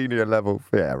International at senior level.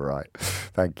 Yeah, right.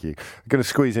 Thank you. I'm going to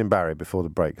squeeze in Barry before the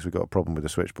break because we've got a problem with the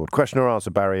switchboard. Question or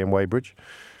answer, Barry in Weybridge?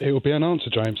 It will be an answer,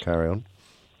 James. Carry on.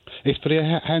 It's for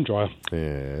the hand dryer.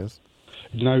 Yes.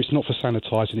 No, it's not for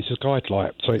sanitising. It's a guide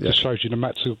light, so it just shows you the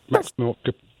maximum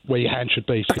where your hand should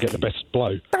be to get the best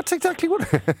blow. That's exactly what...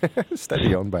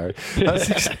 Steady on, Barry.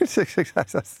 That's exactly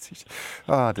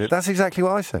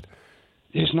what I said.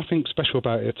 There's nothing special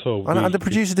about it at all. And the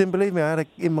producer didn't believe me. I had it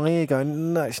in my ear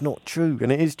going, no, it's not true.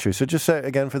 And it is true. So just say it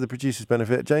again for the producer's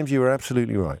benefit. James, you were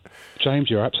absolutely right. James,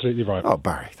 you're absolutely right. Oh,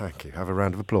 Barry, thank you. Have a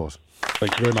round of applause.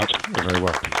 Thank you very much. You're very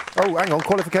welcome. Oh, hang on,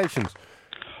 qualifications.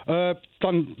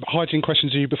 Done hygiene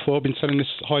questions with you before. Been selling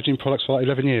this hygiene products for like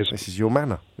 11 years. This is your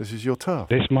manor. This is your turf.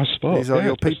 This is my spot. These are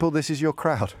your people. This is your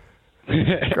crowd.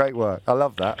 Great work. I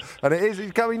love that. And it's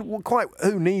going quite...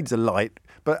 Who needs a light?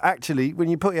 But actually, when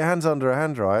you put your hands under a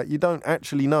hand dryer, you don't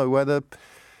actually know where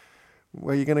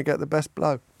you're going to get the best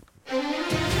blow.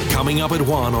 Coming up at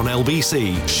 1 on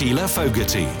LBC, Sheila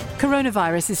Fogarty.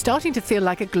 Coronavirus is starting to feel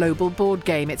like a global board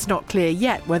game. It's not clear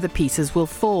yet where the pieces will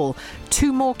fall.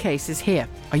 2 more cases here.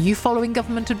 Are you following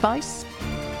government advice?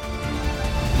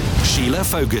 Sheila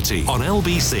Fogarty on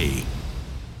LBC.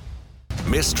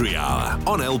 Mystery Hour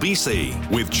on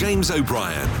LBC with James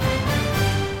O'Brien.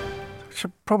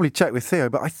 Should probably check with Theo,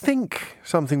 but I think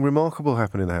something remarkable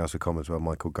happened in the House of Commons while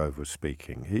Michael Gove was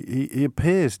speaking. He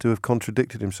appears to have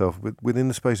contradicted himself within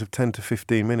the space of 10 to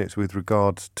 15 minutes with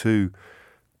regards to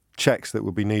checks that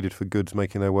would be needed for goods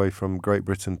making their way from Great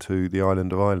Britain to the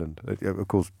island of Ireland. Of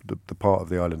course, the part of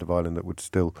the island of Ireland that would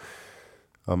still,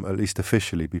 at least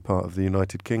officially, be part of the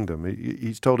United Kingdom.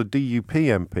 He's told a DUP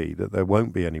MP that there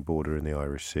won't be any border in the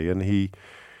Irish Sea, and he...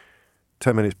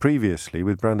 10 minutes previously,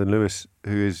 with Brandon Lewis,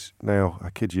 who is now,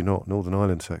 I kid you not, Northern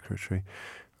Ireland Secretary,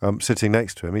 sitting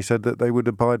next to him, he said that they would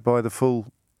abide by the full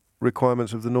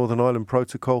requirements of the Northern Ireland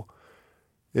Protocol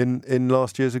in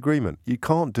last year's agreement. You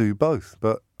can't do both,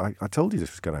 but I told you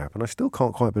this was going to happen. I still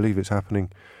can't quite believe it's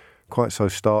happening quite so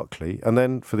starkly. And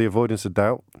then, for the avoidance of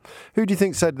doubt, who do you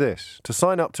think said this? To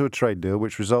sign up to a trade deal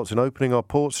which results in opening our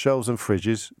ports, shelves and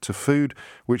fridges to food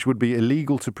which would be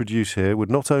illegal to produce here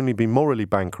would not only be morally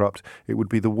bankrupt, it would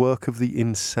be the work of the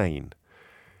insane.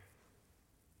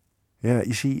 Yeah,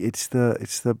 you see, it's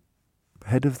the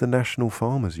head of the National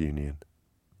Farmers Union.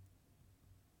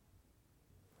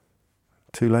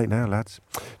 Too late now, lads.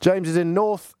 James is in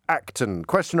North Acton.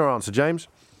 Question or answer, James?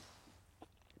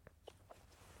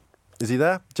 Is he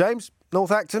there? James?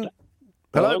 North Acton?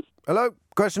 Hello? Hello?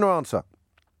 Question or answer?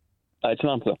 It's an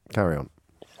answer. Carry on.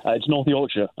 It's North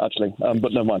Yorkshire, actually,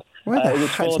 but never mind. Where the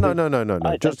hell? No.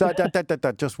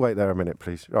 Just wait there a minute,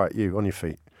 please. Right, you, on your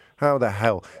feet. How the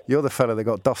hell? You're the fella that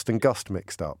got Dust and Gust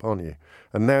mixed up, aren't you?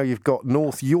 And now you've got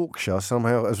North Yorkshire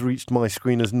somehow has reached my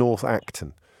screen as North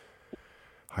Acton.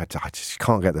 I just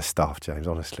can't get the stuff, James,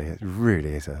 honestly. It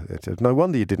really is. No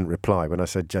wonder you didn't reply when I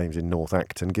said James in North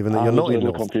Acton, given that you're not in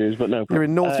North. I'm confused, but no problem. You're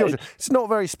in North Yorkshire. It's not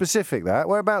very specific, that.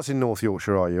 Whereabouts in North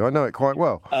Yorkshire are you? I know it quite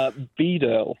well.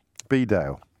 Bedale.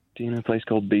 Bedale. Do you know a place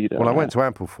called Bedale? Well, I went to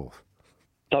Ampleforth.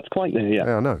 That's quite near, yeah.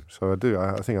 Yeah, I know. So I do.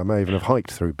 I think I may even have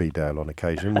hiked through Bedale on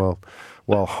occasion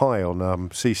while high on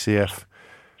CCF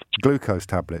glucose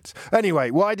tablets. Anyway,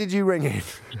 why did you ring in?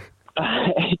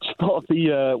 It's part of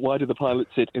the why did the pilot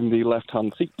sit in the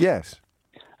left-hand seat? Yes.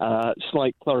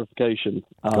 Slight clarification.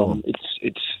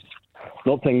 It's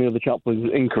not saying the other chap was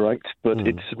incorrect, but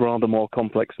it's rather more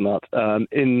complex than that.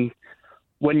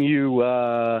 When you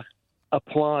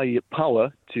apply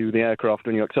power to the aircraft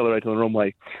when you accelerate on the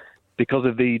runway, because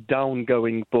of the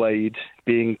downgoing blade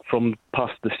being from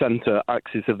past the centre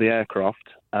axis of the aircraft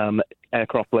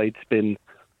blade spin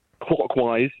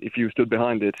clockwise if you stood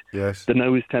behind it. Yes. The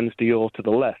nose tends to yaw to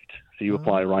the left, so you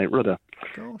apply right rudder.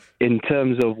 Gosh. In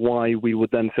terms of why we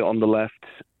would then sit on the left,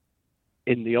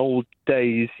 in the old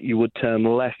days you would turn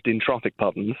left in traffic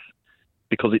patterns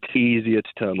because it's easier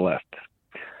to turn left.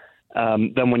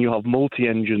 Then when you have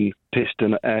multi-engine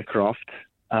piston aircraft,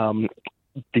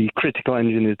 the critical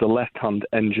engine is the left-hand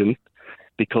engine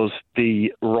because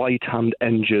the right-hand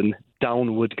engine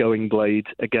downward going blade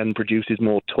again produces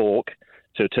more torque,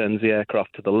 so it turns the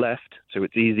aircraft to the left, so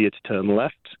it's easier to turn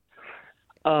left.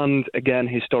 And again,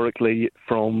 historically,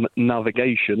 from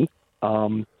navigation,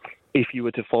 if you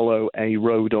were to follow a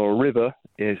road or a river,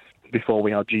 is before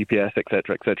we had GPS,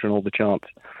 etc., and all the charts,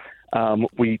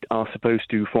 we are supposed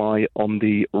to fly on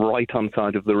the right-hand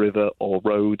side of the river or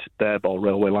road, or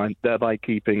railway line, thereby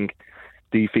keeping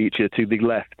the feature to the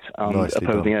left, and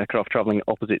opposing aircraft travelling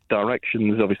opposite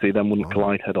directions, obviously, then wouldn't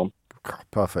collide head-on.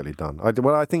 Perfectly done.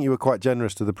 I think you were quite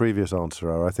generous to the previous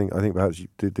answerer. I think perhaps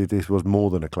this was more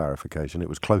than a clarification. It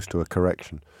was close to a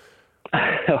correction.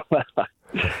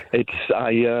 I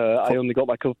only got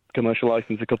my commercial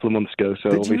license a couple of months ago, so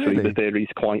obviously the theory's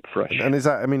quite fresh. And is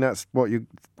that? I mean, that's what you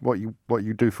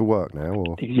do for work now,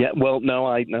 or? Yeah. Well, no,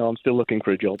 I'm still looking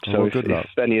for a job. So if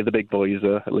any of the big boys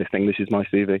are listening, this is my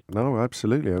CV. No,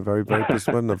 absolutely. I'm very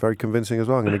very convincing as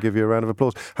well. I'm going to give you a round of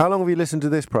applause. How long have you listened to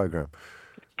this programme?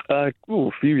 A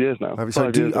few years now.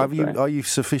 Are you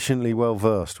sufficiently well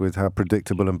versed with how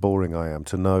predictable and boring I am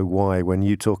to know why, when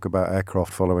you talk about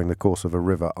aircraft following the course of a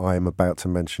river, I am about to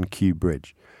mention Kew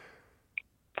Bridge?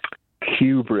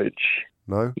 Kew Bridge?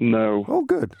 No? No. Oh,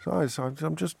 good.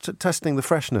 I'm just testing the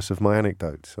freshness of my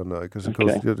anecdotes, because of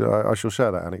course I shall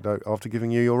share that anecdote after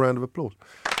giving you your round of applause.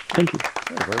 Thank you.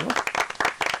 Very well.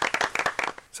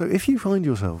 So, if you find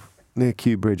yourself near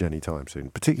Kew Bridge anytime soon,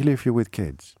 particularly if you're with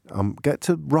kids, get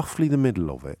to roughly the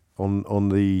middle of it.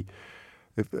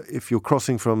 If you're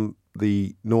crossing from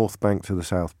the north bank to the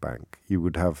south bank,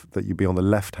 you'd be on the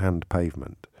left-hand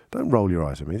pavement. Don't roll your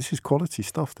eyes at me. This is quality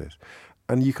stuff, this.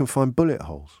 And you can find bullet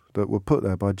holes that were put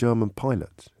there by German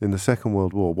pilots in the Second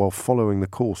World War while following the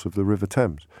course of the River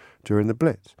Thames during the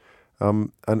Blitz.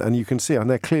 And you can see, and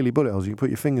they're clearly bullet holes. You can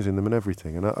put your fingers in them and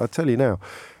everything. And I tell you now,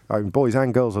 boys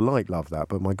and girls alike love that,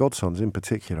 but my godsons in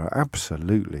particular are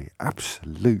absolutely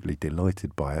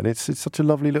delighted by it. And it's such a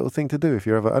lovely little thing to do if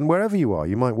you're ever, and wherever you are,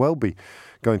 you might well be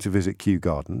going to visit Kew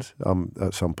Gardens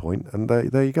at some point. And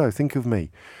there you go. Think of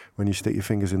me when you stick your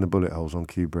fingers in the bullet holes on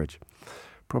Kew Bridge.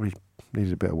 Probably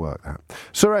needed a bit of work, that.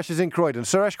 Suresh is in Croydon.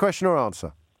 Suresh, question or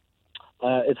answer?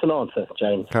 It's an answer,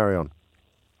 James. Carry on.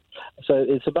 So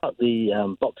it's about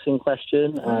the boxing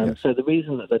question. So the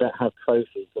reason that they don't have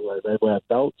trophies, although they wear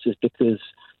belts, is because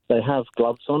they have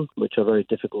gloves on, which are very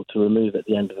difficult to remove at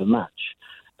the end of a match.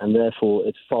 And therefore,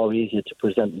 it's far easier to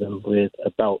present them with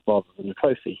a belt rather than a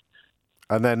trophy.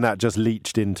 And then that just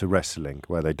leached into wrestling,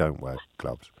 where they don't wear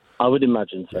gloves. I would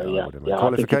imagine so, yeah.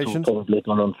 Qualifications? I think it's probably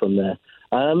gone on from there.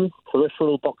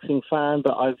 Peripheral boxing fan,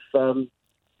 but I've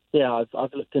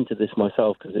looked into this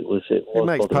myself because it was. It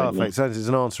makes perfect sense. It's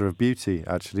an answer of beauty,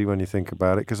 actually, when you think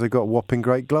about it, because they've got whopping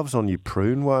great gloves on, you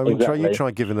prune. Well, I mean, exactly. You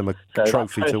try giving them a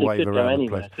trophy to wave around the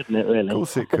place. Couldn't it, really? Of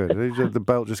course it could. The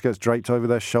belt just gets draped over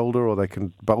their shoulder, or they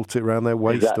can bolt it around their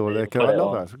waist, or they can. I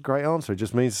love that. It's a great answer. It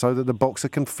just means so that the boxer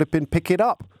can pick it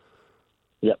up.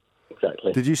 Yep,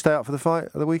 exactly. Did you stay up for the fight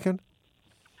at the weekend?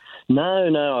 No.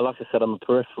 Like I said, I'm a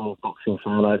peripheral boxing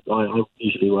fan. I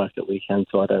usually work at weekends,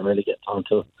 so I don't really get time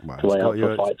to weigh up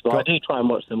for fights. But I do try and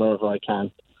watch them wherever I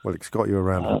can. Well, it's got you a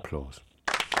round of applause.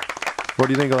 What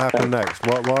do you think will happen next?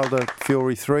 Wilder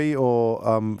Fury 3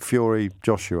 or Fury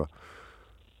Joshua?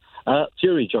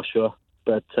 Fury Joshua,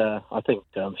 but I think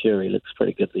Fury looks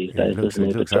pretty good these days, doesn't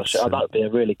he? Joshua, that would be a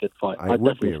really good fight. It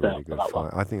would be a really good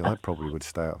fight. I think I probably would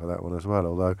stay up for that one as well,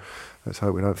 although let's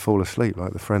hope we don't fall asleep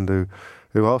like the friend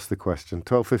who asked the question.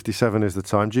 12:57 is the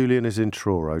time. Julian is in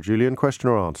Truro. Julian, question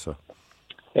or answer?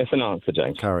 It's an answer,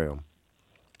 James. Carry on.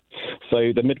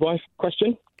 So the midwife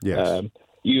question? Yes.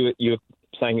 You were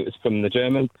saying it was from the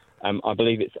German. I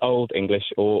believe it's Old English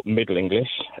or Middle English.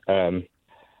 So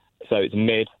it's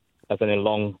mid, as in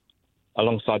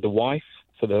alongside the wife.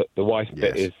 So the wife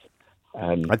bit is...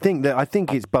 I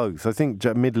think it's both. I think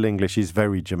Middle English is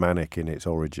very Germanic in its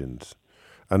origins.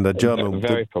 And the German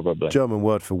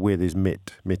word for with is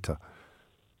Mitte.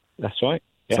 That's right.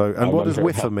 Yeah. So, and what does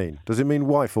wiffer mean? Does it mean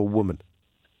wife or woman?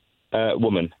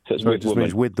 Woman. So it just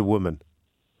means with the woman.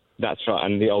 That's right.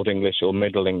 And the Old English or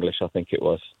Middle English, I think it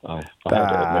was.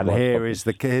 And here's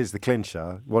the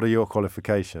clincher. What are your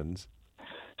qualifications?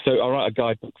 So I write a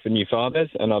guidebook for new fathers,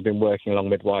 and I've been working along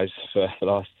midwives for the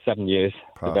last 7 years,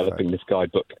 developing this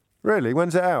guidebook. Really?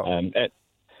 When's it out?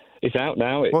 It's out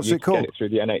now. What's it called? Get it through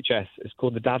the NHS. It's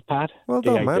called the Dad Pad. Well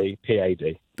done, man.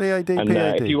 DAD. DAD.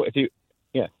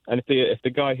 And if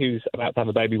the guy who's about to have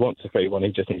a baby wants a free one,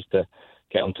 he just needs to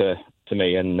get on to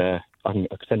me, and I can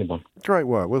send him one. Great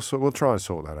work. We'll try and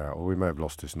sort that out. Or we may have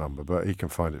lost his number, but he can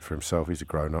find it for himself. He's a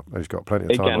grown-up. He's got plenty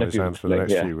of time on his hands for the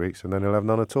next few weeks, and then he'll have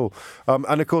none at all.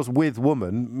 And of course, with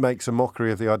woman makes a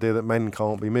mockery of the idea that men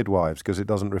can't be midwives because it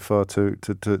doesn't refer to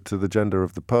the gender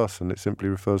of the person. It simply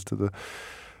refers to the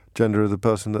gender of the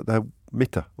person that they're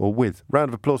mitte or with. Round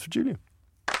of applause for Julian.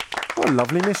 What a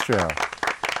lovely mystery hour.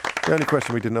 The only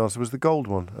question we didn't answer was the gold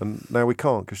one, and now we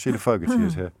can't because Sheila Fogarty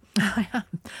is here. I am.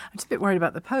 I'm just a bit worried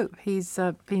about the Pope. He's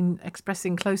been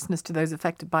expressing closeness to those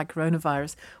affected by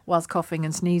coronavirus whilst coughing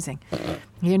and sneezing.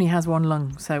 He only has one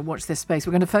lung, so watch this space.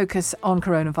 We're going to focus on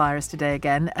coronavirus today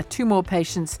again. 2 more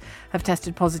patients have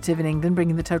tested positive in England,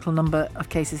 bringing the total number of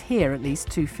cases here at least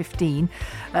to 15.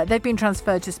 They've been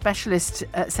transferred to specialist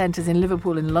centres in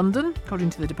Liverpool and London,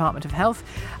 according to the Department of Health.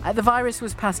 The virus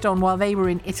was passed on while they were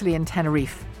in Italy and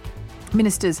Tenerife.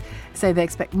 Ministers say they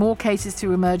expect more cases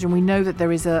to emerge, and we know that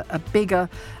there is a bigger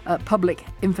public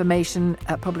information,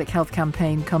 public health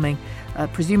campaign coming,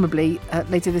 presumably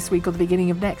later this week or the beginning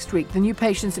of next week. The new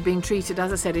patients are being treated,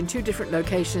 as I said, in 2 different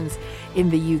locations in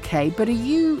the UK. But are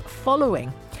you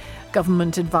following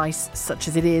government advice such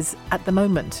as it is at the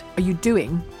moment? Are you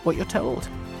doing what you're told?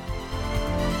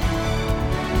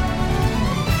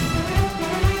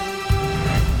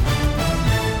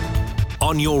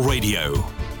 On your radio,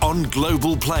 on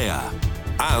Global Player,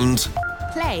 and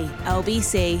Play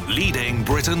LBC. leading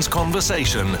Britain's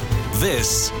conversation.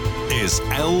 This is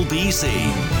LBC.